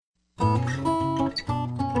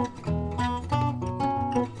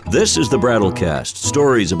This is the Brattlecast,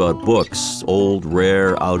 stories about books, old,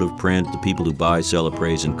 rare, out of print, the people who buy, sell,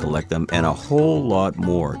 appraise, and collect them, and a whole lot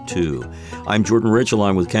more, too. I'm Jordan Rich,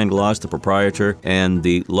 along with Ken Gloss, the proprietor and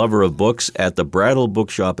the lover of books at the Brattle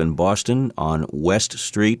Bookshop in Boston on West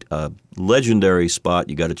Street, a legendary spot.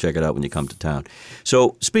 You got to check it out when you come to town.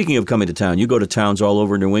 So, speaking of coming to town, you go to towns all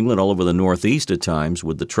over New England, all over the Northeast at times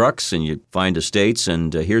with the trucks, and you find estates,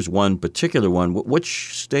 and here's one particular one.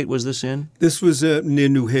 Which state was this in? This was near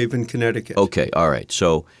New Haven, Connecticut. Okay, all right.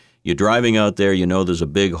 So you're driving out there, you know there's a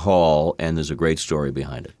big haul, and there's a great story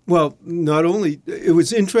behind it. Well, not only, it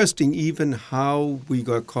was interesting even how we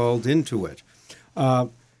got called into it.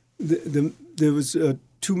 There was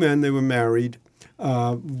two men, they were married.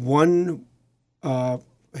 One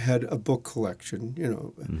had a book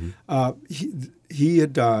collection, he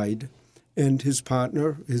had died, and his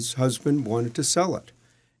partner, his husband, wanted to sell it.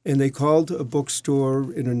 And they called a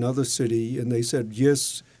bookstore in another city, and they said,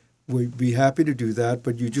 yes, we'd be happy to do that,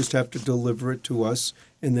 but you just have to deliver it to us,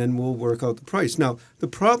 and then we'll work out the price. Now, the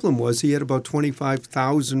problem was he had about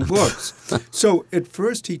 25,000 books. So at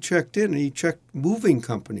first he checked in, and he checked moving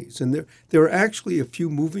companies. And there are actually a few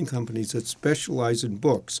moving companies that specialize in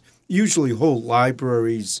books, usually whole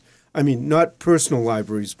libraries. I mean, not personal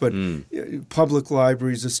libraries, but public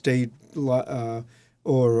libraries, estate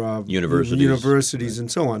or universities and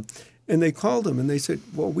so on. And they called him and they said,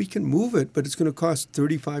 well, we can move it, but it's going to cost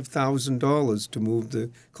 $35,000 to move the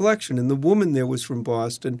collection. And the woman there was from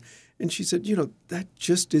Boston, and she said, that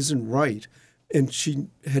just isn't right. And she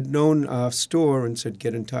had known our store and said,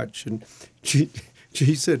 get in touch. And she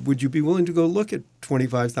said, would you be willing to go look at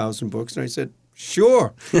 25,000 books? And I said,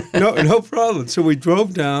 sure, no problem. So we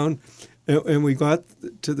drove down and we got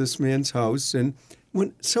to this man's house. And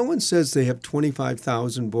when someone says they have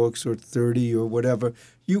 25,000 books or 30 or whatever,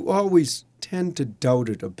 you always tend to doubt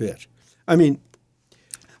it a bit. I mean,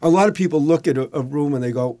 a lot of people look at a room and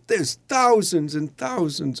they go, there's thousands and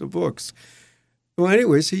thousands of books. Well,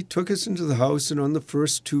 anyways, he took us into the house, and on the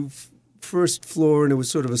first floor, and it was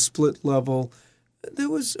sort of a split level, there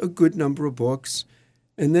was a good number of books.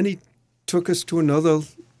 And then he took us to another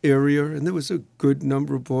area, and there was a good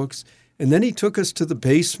number of books. And then he took us to the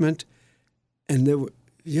basement, and there were,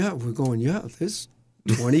 we're going, there's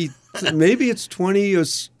 20, maybe it's 20 or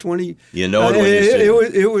 20. You know it when you see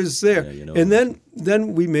it. It was there. Yeah, and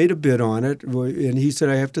then we made a bid on it, and he said,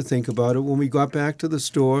 I have to think about it. When we got back to the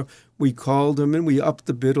store, we called him, and we upped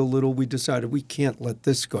the bid a little. We decided we can't let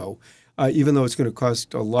this go, even though it's going to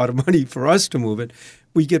cost a lot of money for us to move it.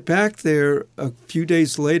 We get back there a few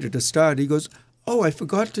days later to start. He goes, oh, I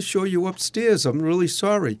forgot to show you upstairs. I'm really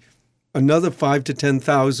sorry. Another 5,000 to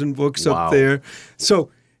 10,000 books up there. So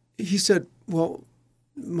he said, well,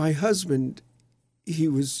 my husband, he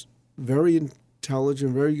was very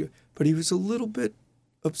intelligent, very good, but he was a little bit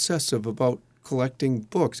obsessive about collecting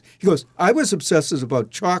books. He goes, I was obsessive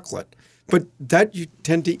about chocolate, but that you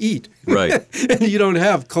tend to eat. Right. And you don't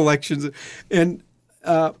have collections. And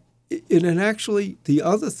actually, the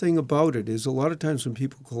other thing about it is a lot of times when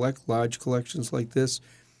people collect large collections like this,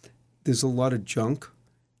 there's a lot of junk.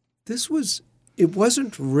 It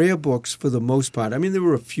wasn't rare books for the most part. I mean, there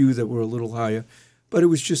were a few that were a little higher, but it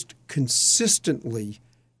was just consistently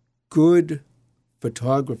good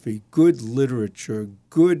photography, good literature,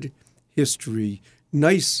 good history,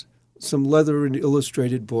 some leather and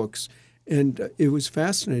illustrated books. And it was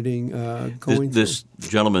fascinating going This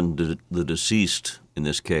gentleman, the deceased in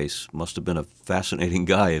this case, must have been a fascinating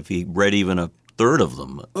guy if he read even a third of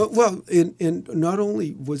them. And not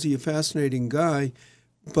only was he a fascinating guy,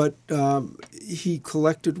 but he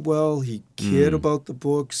collected well. He cared about the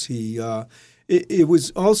books. It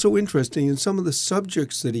was also interesting, and some of the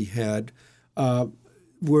subjects that he had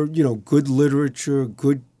were, good literature,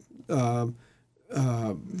 good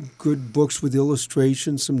books with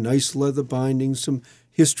illustrations, some nice leather bindings, some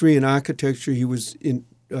history and architecture. He was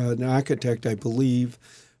an architect, I believe,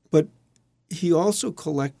 but he also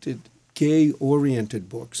collected gay-oriented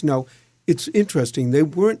books. Now, it's interesting. They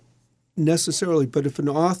weren't necessarily, but if an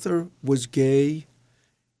author was gay,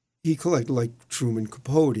 he collected like Truman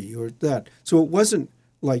Capote or that. So it wasn't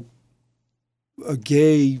like a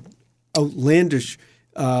gay, outlandish.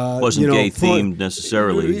 Wasn't gay themed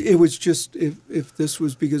necessarily. It was just if this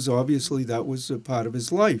was because obviously that was a part of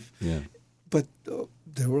his life. Yeah. But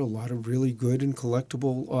there were a lot of really good and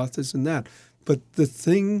collectible authors in that. But the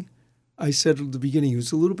thing I said at the beginning, he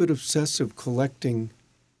was a little bit obsessive collecting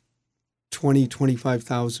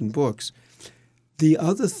 25,000 books. The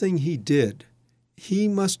other thing he did, he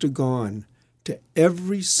must have gone to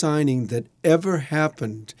every signing that ever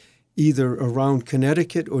happened either around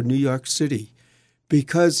Connecticut or New York City,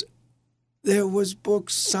 because there was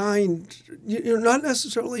books signed, not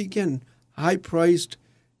necessarily, again, high-priced,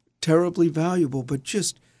 terribly valuable, but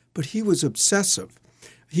he was obsessive.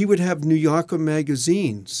 He would have New Yorker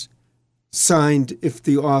magazines signed if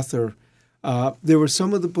the author, there were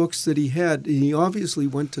some of the books that he had, and he obviously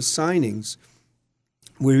went to signings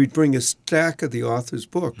where he'd bring a stack of the author's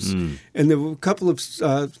books. And there were a couple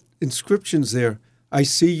of inscriptions there. I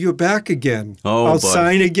see you're back again. I'll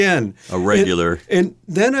sign again. A regular. And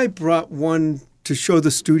then I brought one to show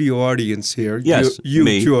the studio audience here. Yes, you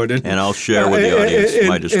me, Jordan. And I'll share with the audience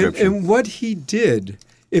my description. And what he did,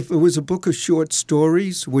 if it was a book of short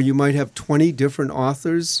stories where you might have 20 different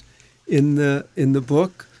authors in the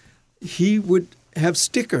book, he would have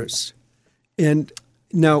stickers. And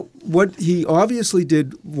now what he obviously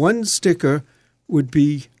did, one sticker would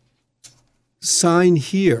be sign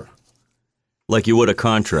here. Like you would a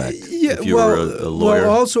contract if you were a lawyer.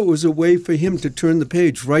 Well, also it was a way for him to turn the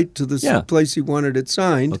page right to the place he wanted it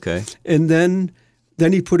signed. Okay. And then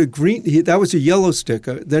he put a green, that was a yellow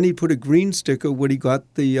sticker. Then he put a green sticker when he got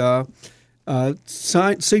the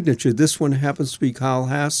signature. This one happens to be Carl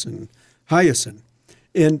Hiaasen.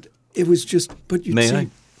 And it was just, but you'd see. May I?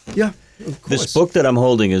 Yeah, of course. This book that I'm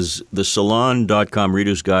holding is the Salon.com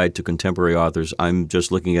Reader's Guide to Contemporary Authors. I'm just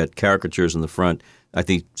looking at caricatures in the front. I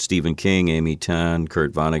think Stephen King, Amy Tan,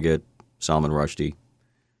 Kurt Vonnegut, Salman Rushdie,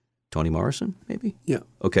 Toni Morrison, maybe? Yeah.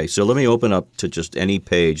 Okay, so let me open up to just any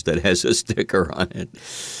page that has a sticker on it,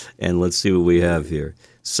 and let's see what we have here.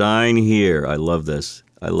 Sign here. I love this.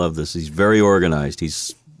 He's very organized.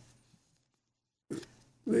 This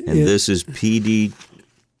is P.D.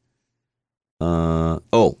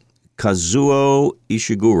 Kazuo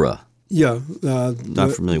Ishiguro. Yeah.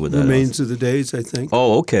 Not familiar with that. Remains of the Days, I think.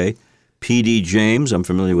 Oh, okay. P.D. James, I'm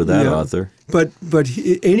familiar with that author. But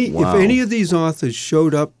if any of these authors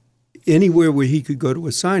showed up anywhere where he could go to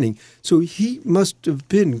a signing, so he must have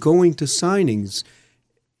been going to signings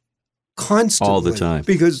constantly. All the time.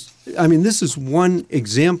 Because, I mean, this is one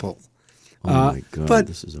example. Oh, my God, but,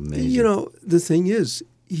 this is amazing. The thing is,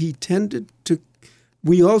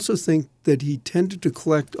 we also think that he tended to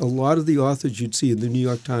collect a lot of the authors you'd see in the New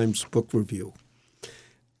York Times Book Review.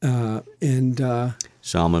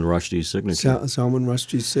 Salman Rushdie's signature. Salman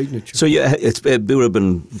Rushdie's signature. So it would have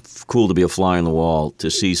been cool to be a fly on the wall to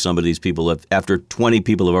see some of these people. After 20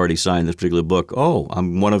 people have already signed this particular book,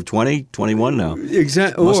 I'm one of 20, 21 now.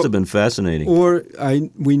 Exactly. Must have been fascinating.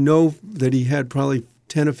 We know that he had probably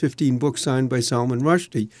 10 or 15 books signed by Salman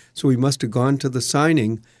Rushdie, so he must have gone to the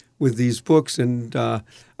signing with these books. And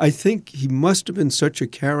I think he must have been such a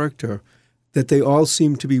character that they all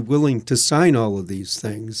seemed to be willing to sign all of these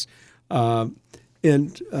things.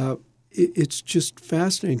 It's just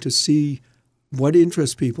fascinating to see what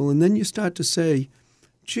interests people. And then you start to say,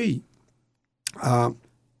 gee,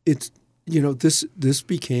 this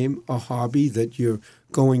became a hobby that you're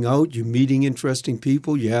going out, you're meeting interesting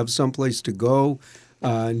people, you have someplace to go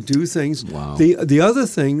and do things. Wow. The other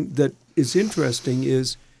thing that is interesting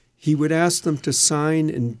is he would ask them to sign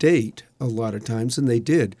and date a lot of times, and they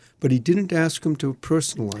did, but he didn't ask them to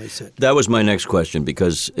personalize it. That was my next question,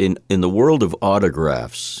 because in the world of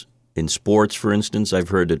autographs, in sports, for instance, I've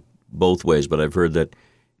heard it both ways, but I've heard that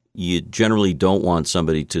you generally don't want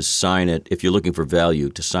somebody to sign it, if you're looking for value,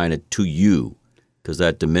 to sign it to you, because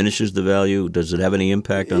that diminishes the value. Does it have any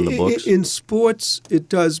impact on the books? In sports, it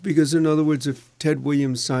does, because in other words, if Ted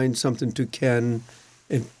Williams signed something to Ken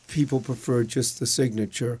and people prefer just the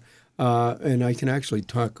signature, and I can actually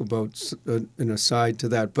talk about an aside to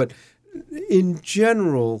that. But in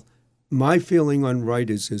general, my feeling on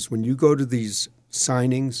writers is when you go to these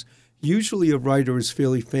signings, usually a writer is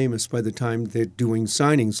fairly famous by the time they're doing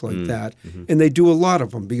signings like that. Mm-hmm. And they do a lot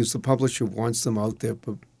of them because the publisher wants them out there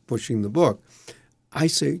pushing the book. I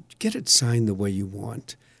say, get it signed the way you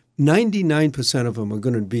want. 99% of them are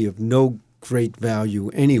going to be of no great value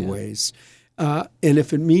anyways. Yeah. And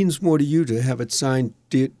if it means more to you to have it signed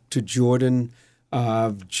to Jordan,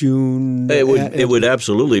 June... It would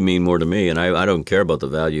absolutely mean more to me, and I don't care about the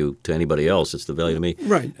value to anybody else. It's the value to me.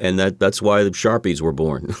 Right. And that's why the Sharpies were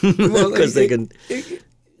born, because they can...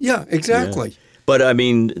 Yeah, exactly. Yeah. But, I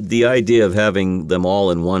mean, the idea of having them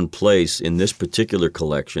all in one place in this particular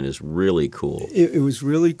collection is really cool. It was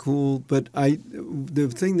really cool, but the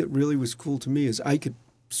thing that really was cool to me is I could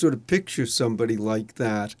sort of picture somebody like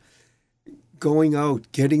that going out,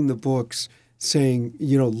 getting the books, saying,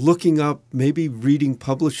 looking up, maybe reading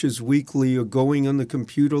Publishers Weekly or going on the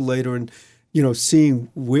computer later and, seeing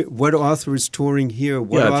what author is touring here.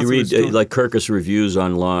 If you read like Kirkus reviews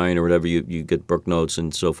online or whatever, you get book notes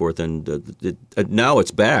and so forth. And now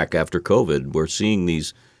it's back after COVID. We're seeing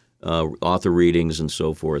these author readings and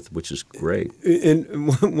so forth, which is great. And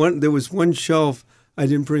there was one shelf I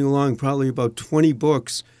didn't bring along, probably about 20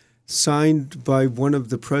 books signed by one of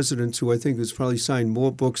the presidents who I think has probably signed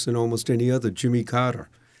more books than almost any other, Jimmy Carter.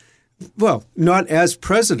 Well, not as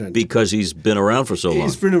president. Because he's been around for so long.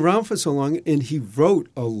 He's been around for so long, and he wrote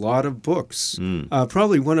a lot of books.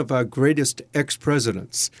 Probably one of our greatest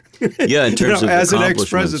ex-presidents. Yeah, in terms of as an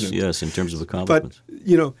accomplishments. ex-president. Yes, in terms of accomplishments.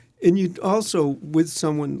 But, and you also, with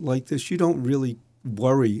someone like this, you don't really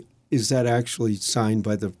worry, is that actually signed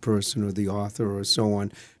by the person or the author or so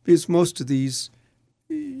on? Because most of these,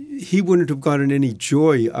 he wouldn't have gotten any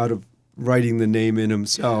joy out of writing the name in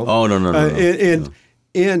himself. Oh, no.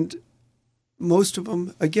 And most of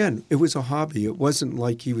them, again, it was a hobby. It wasn't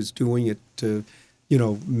like he was doing it to,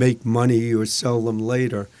 make money or sell them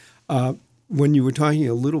later. When you were talking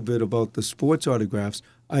a little bit about the sports autographs,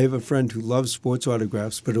 I have a friend who loves sports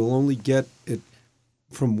autographs, but he'll only get it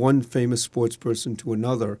from one famous sports person to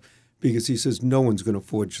another because he says no one's going to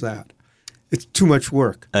forge that. It's too much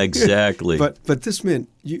work. Exactly. But this man,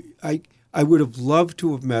 I would have loved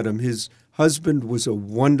to have met him. His husband was a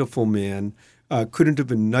wonderful man. Couldn't have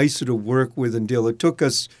been nicer to work with and deal. It took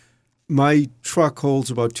us, my truck holds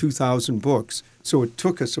about 2,000 books, so it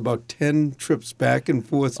took us about 10 trips back and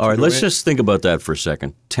forth. All right, let's just think about that for a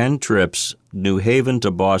second. 10 trips, New Haven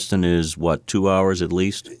to Boston is, 2 hours at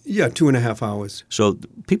least? Yeah, 2.5 hours. So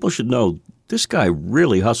people should know this guy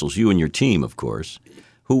really hustles, you and your team, of course.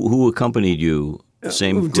 Who accompanied you?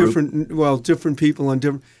 Same group? Different people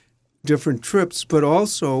on different trips, but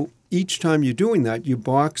also each time you're doing that, you're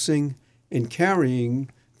boxing and carrying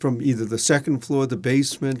from either the second floor, the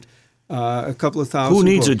basement, a couple of thousand. Who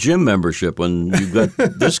needs books. a gym membership when you've got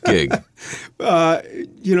this gig?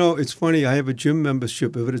 It's funny. I have a gym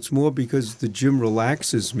membership, but it's more because the gym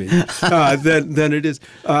relaxes me than it is.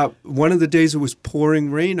 One of the days it was pouring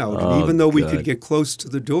rain out, and even though we could get close to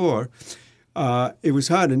the door, it was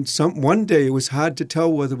hard. And one day it was hard to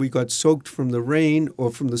tell whether we got soaked from the rain or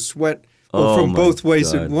from the sweat or from both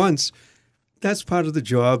ways at once. That's part of the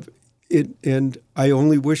job. And I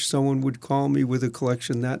only wish someone would call me with a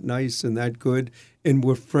collection that nice and that good and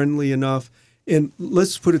were friendly enough. And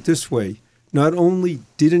let's put it this way. Not only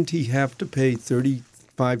didn't he have to pay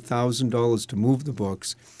 $35,000 to move the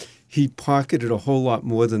books, he pocketed a whole lot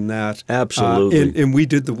more than that. Absolutely. And we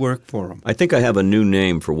did the work for him. I think I have a new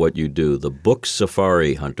name for what you do, the book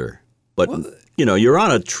safari hunter. But, you're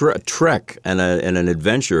on a trek and an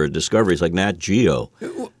adventure, a discovery. It's like Nat Geo.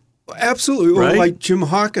 Absolutely, right? Or like Jim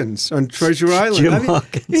Hawkins on Treasure Island.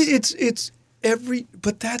 Hawkins. It's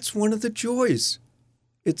but that's one of the joys.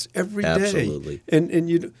 It's every day. Absolutely. And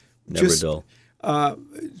never dull.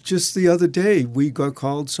 Just the other day, we got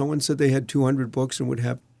called. Someone said they had 200 books and would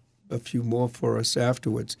have a few more for us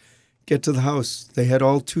afterwards. Get to the house. They had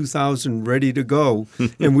all 2,000 ready to go,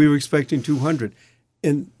 and we were expecting 200.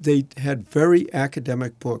 And they had very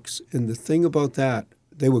academic books. And the thing about that,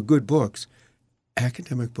 they were good books.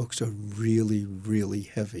 Academic books are really, really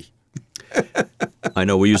heavy. I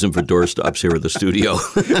know we use them for doorstops here at the studio.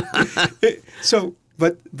 So,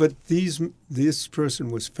 but this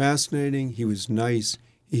person was fascinating. He was nice.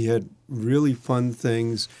 He had really fun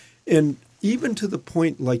things, and even to the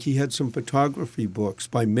point like he had some photography books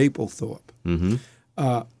by Mapplethorpe. Mm-hmm.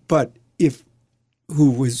 But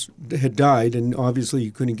who had died, and obviously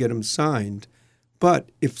you couldn't get him signed. But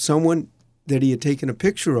if someone that he had taken a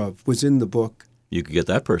picture of was in the book, you could get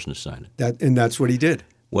that person to sign it. And that's what he did.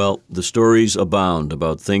 Well, the stories abound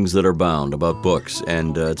about things that are bound, about books,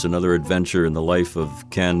 and it's another adventure in the life of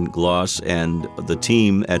Ken Gloss and the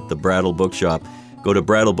team at the Brattle Bookshop. Go to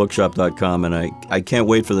brattlebookshop.com, and I can't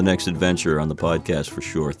wait for the next adventure on the podcast for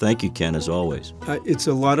sure. Thank you, Ken, as always. It's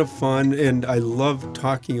a lot of fun, and I love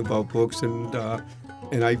talking about books, and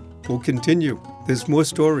I will continue. There's more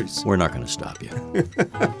stories. We're not going to stop you.